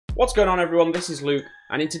What's going on, everyone? This is Luke,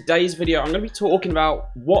 and in today's video I'm going to be talking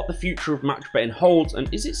about what the future of match betting holds and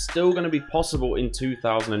is it still going to be possible in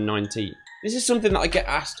 2019. This is something that I get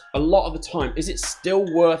asked a lot of the time. Is it still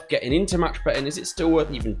worth getting into match betting? Is it still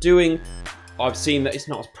worth even doing? I've seen that it's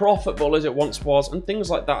not as profitable as it once was and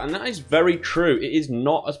things like that, and that is very true. It is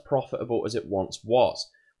not as profitable as it once was.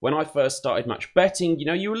 When I first started match betting,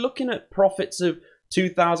 you were looking at profits of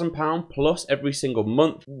 £2,000 plus every single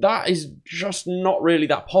month. That is just not really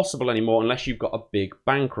that possible anymore unless you've got a big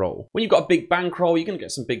bankroll. When you've got a big bankroll, you're going to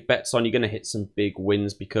get some big bets on, you're going to hit some big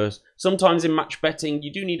wins, because sometimes in match betting, you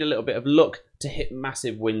do need a little bit of luck to hit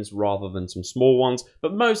massive wins rather than some small ones.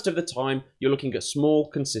 But most of the time, you're looking at small,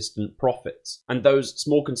 consistent profits. And those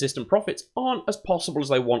small, consistent profits aren't as possible as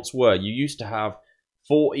they once were. You used to have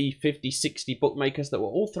 40, 50, 60 bookmakers that were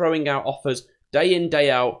all throwing out offers day in, day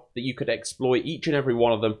out, that you could exploit each and every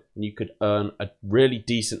one of them, and you could earn a really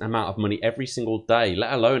decent amount of money every single day,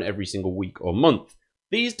 let alone every single week or month.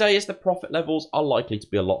 These days, the profit levels are likely to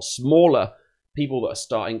be a lot smaller. People that are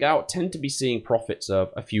starting out tend to be seeing profits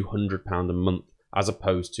of a few £100 a month, as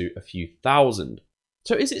opposed to a few thousand.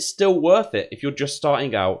 So is it still worth it if you're just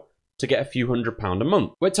starting out to get a few £100 a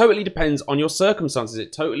month? Well, it totally depends on your circumstances.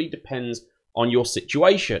 It totally depends on your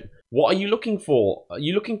situation. What are you looking for? Are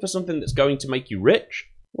you looking for something that's going to make you rich?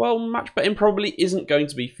 Well, match betting probably isn't going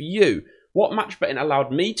to be for you. What match betting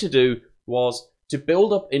allowed me to do was to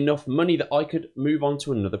build up enough money that I could move on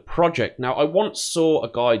to another project. Now, I once saw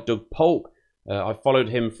a guy, Doug Polk. I followed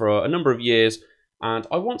him for a number of years, and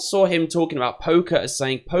I once saw him talking about poker as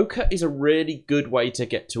saying poker is a really good way to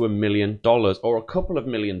get to $1 million or a couple of $1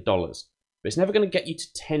 million. But it's never going to get you to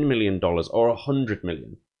 $10 million or $100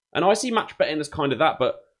 million. And I see match betting as kind of that,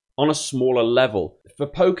 but on a smaller level. For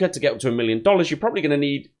poker to get up to $1 million, you're probably going to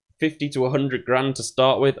need 50 to 100 grand to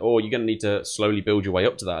start with, or you're going to need to slowly build your way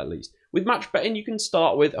up to that at least. With match betting, you can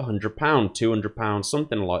start with £100, £200,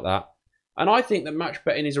 something like that. And I think that match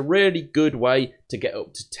betting is a really good way to get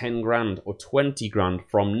up to 10 grand or 20 grand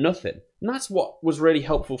from nothing. And that's what was really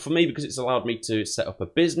helpful for me, because it's allowed me to set up a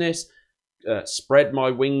business, spread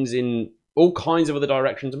my wings in all kinds of other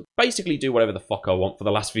directions, and basically do whatever the fuck I want for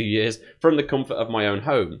the last few years from the comfort of my own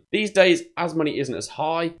home. These days, as money isn't as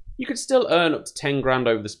high, you could still earn up to 10 grand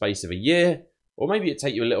over the space of a year, or maybe it'd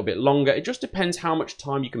take you a little bit longer. It just depends how much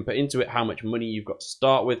time you can put into it, how much money you've got to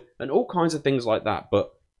start with, and all kinds of things like that. But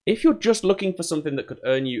if you're just looking for something that could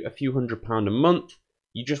earn you a few £100 a month,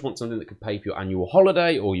 you just want something that could pay for your annual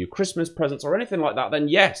holiday or your Christmas presents or anything like that, then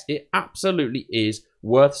yes, it absolutely is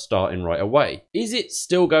worth starting right away. Is it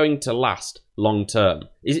still going to last long term?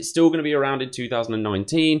 Is it still going to be around in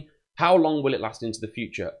 2019? How long will it last into the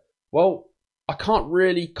future? Well, I can't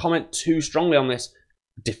really comment too strongly on this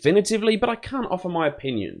definitively, but I can offer my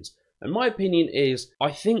opinions. And my opinion is,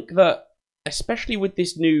 I think that, especially with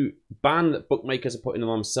this new ban that bookmakers are putting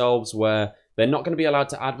on themselves, where they're not going to be allowed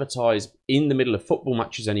to advertise in the middle of football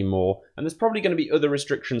matches anymore, and there's probably going to be other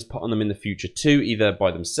restrictions put on them in the future too, either by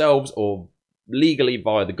themselves or legally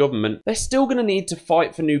via the government. They're still going to need to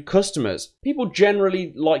fight for new customers. People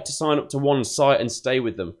generally like to sign up to one site and stay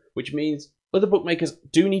with them, which means other bookmakers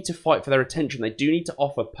do need to fight for their attention. They do need to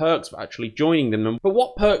offer perks for actually joining them. But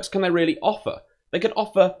what perks can they really offer? They could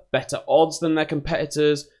offer better odds than their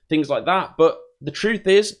competitors, things like that. But the truth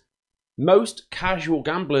is, most casual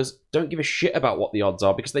gamblers don't give a shit about what the odds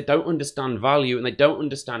are, because they don't understand value and they don't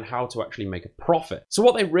understand how to actually make a profit. So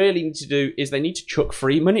what they really need to do is they need to chuck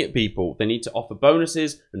free money at people. They need to offer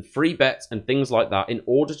bonuses and free bets and things like that in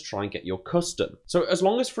order to try and get your custom. So as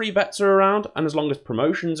long as free bets are around, and as long as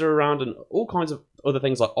promotions are around, and all kinds of other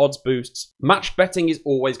things like odds boosts, match betting is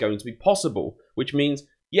always going to be possible, which means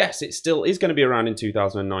yes, it still is going to be around in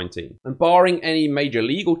 2019. And barring any major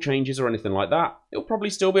legal changes or anything like that, it'll probably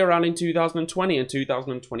still be around in 2020 and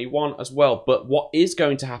 2021 as well. But what is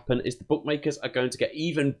going to happen is the bookmakers are going to get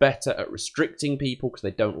even better at restricting people, because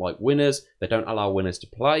they don't like winners. They don't allow winners to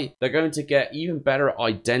play. They're going to get even better at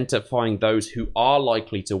identifying those who are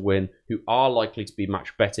likely to win, who are likely to be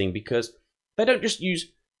match betting, because they don't just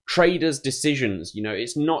use traders' decisions.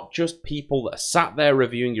 It's not just people that are sat there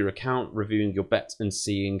reviewing your account, reviewing your bets, and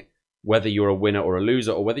seeing whether you're a winner or a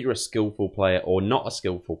loser, or whether you're a skillful player or not a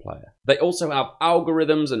skillful player. They also have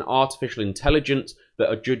algorithms and artificial intelligence that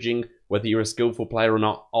are judging whether you're a skillful player or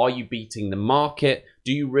not. Are you beating the market?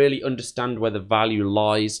 Do you really understand where the value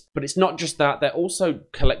lies? But it's not just that. They're also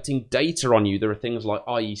collecting data on you. There are things like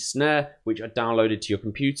IE Snare, which are downloaded to your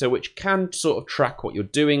computer, which can sort of track what you're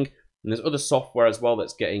doing. And there's other software as well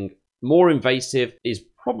that's getting more invasive, is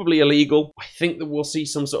probably illegal. I think that we'll see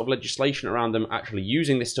some sort of legislation around them actually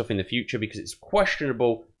using this stuff in the future, because it's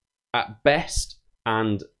questionable at best,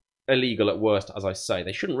 and illegal at worst, as I say.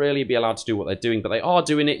 They shouldn't really be allowed to do what they're doing, but they are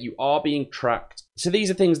doing it. You are being tracked. So these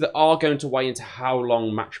are things that are going to weigh into how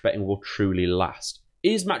long match betting will truly last.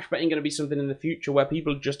 Is match betting going to be something in the future where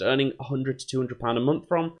people are just earning £100 to £200 a month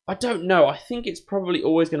from? I don't know. I think it's probably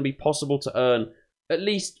always going to be possible to earn at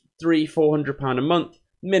least £300–400 a month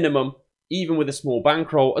minimum, even with a small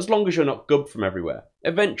bankroll, as long as you're not gubbed from everywhere.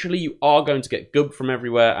 Eventually, you are going to get gubbed from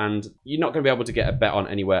everywhere, and you're not going to be able to get a bet on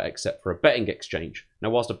anywhere except for a betting exchange. Now,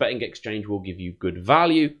 whilst a betting exchange will give you good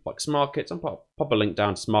value, like Smarkets, I'll pop a link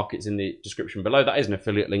down to Smarkets in the description below. That is an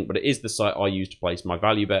affiliate link, but it is the site I use to place my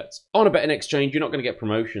value bets. On a betting exchange, you're not going to get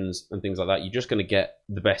promotions and things like that. You're just going to get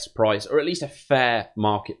the best price, or at least a fair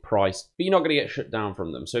market price, but you're not going to get shut down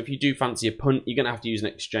from them. So if you do fancy a punt, you're going to have to use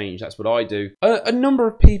an exchange. That's what I do. A number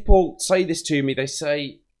of people say this to me. They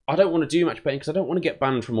say, I don't want to do match betting because I don't want to get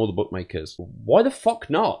banned from all the bookmakers. Why the fuck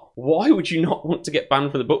not? Why would you not want to get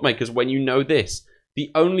banned from the bookmakers when you know this?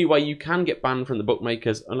 The only way you can get banned from the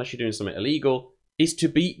bookmakers, unless you're doing something illegal, is to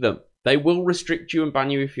beat them. They will restrict you and ban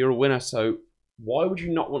you if you're a winner, so why would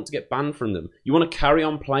you not want to get banned from them? You want to carry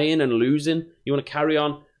on playing and losing? You want to carry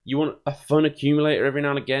on? You want a fun accumulator every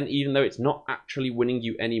now and again, even though it's not actually winning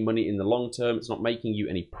you any money in the long term. It's not making you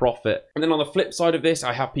any profit. And then on the flip side of this,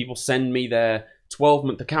 I have people send me their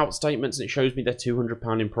 12-month account statements and it shows me they're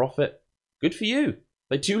 £200 in profit. Good for you.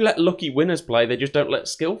 They do let lucky winners play, they just don't let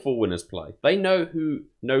skillful winners play. They know who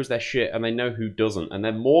knows their shit and they know who doesn't, and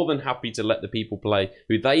they're more than happy to let the people play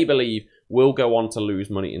who they believe will go on to lose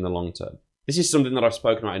money in the long term. This is something that I've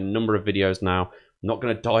spoken about in a number of videos now. I'm not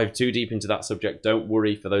going to dive too deep into that subject. Don't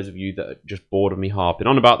worry for those of you that are just bored of me harping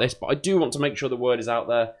on about this, but I do want to make sure the word is out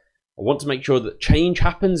there. I want to make sure that change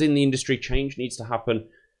happens in the industry. Change needs to happen.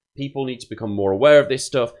 People need to become more aware of this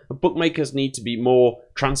stuff. And bookmakers need to be more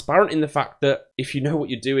transparent in the fact that if you know what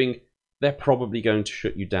you're doing, they're probably going to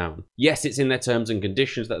shut you down. Yes, it's in their terms and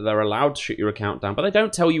conditions that they're allowed to shut your account down, but they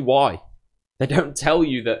don't tell you why. They don't tell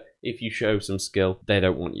you that if you show some skill, they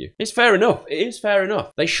don't want you. It's fair enough. It is fair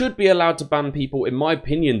enough. They should be allowed to ban people, in my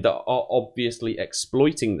opinion, that are obviously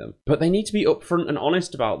exploiting them. But they need to be upfront and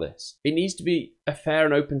honest about this. It needs to be a fair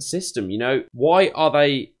and open system, you know? Why are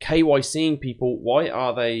they KYCing people? Why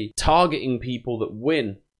are they targeting people that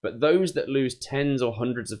win? But those that lose tens or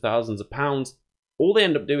hundreds of thousands of pounds, all they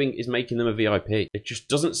end up doing is making them a VIP. It just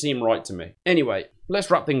doesn't seem right to me. Anyway,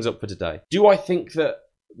 let's wrap things up for today. Do I think that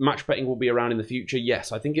match betting will be around in the future?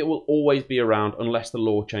 Yes, I think it will always be around unless the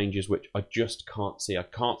law changes, which I just can't see. I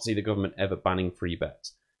can't see the government ever banning free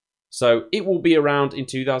bets. So it will be around in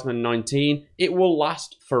 2019. It will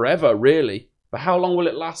last forever, really. But how long will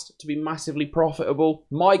it last to be massively profitable?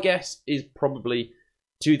 My guess is probably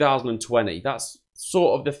 2020. That's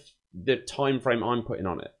sort of the time frame I'm putting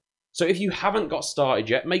on it. So if you haven't got started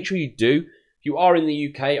yet, make sure you do. If you are in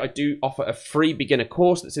the UK, I do offer a free beginner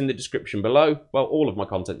course that's in the description below. Well, all of my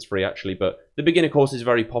content's free actually, but the beginner course is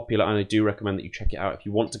very popular and I do recommend that you check it out if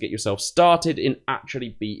you want to get yourself started in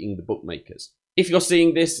actually beating the bookmakers. If you're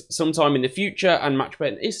seeing this sometime in the future and match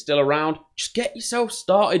betting is still around, just get yourself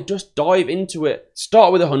started, just dive into it.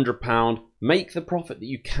 Start with £100, make the profit that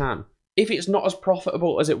you can. If it's not as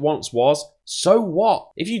profitable as it once was, so what?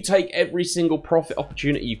 If you take every single profit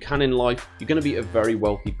opportunity you can in life, you're going to be a very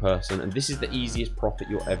wealthy person, and this is the easiest profit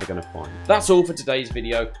you're ever going to find. That's all for today's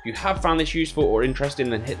video. If you have found this useful or interesting,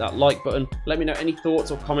 then hit that like button. Let me know any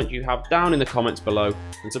thoughts or comments you have down in the comments below,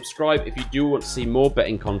 and subscribe if you do want to see more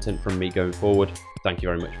betting content from me going forward. Thank you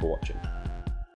very much for watching.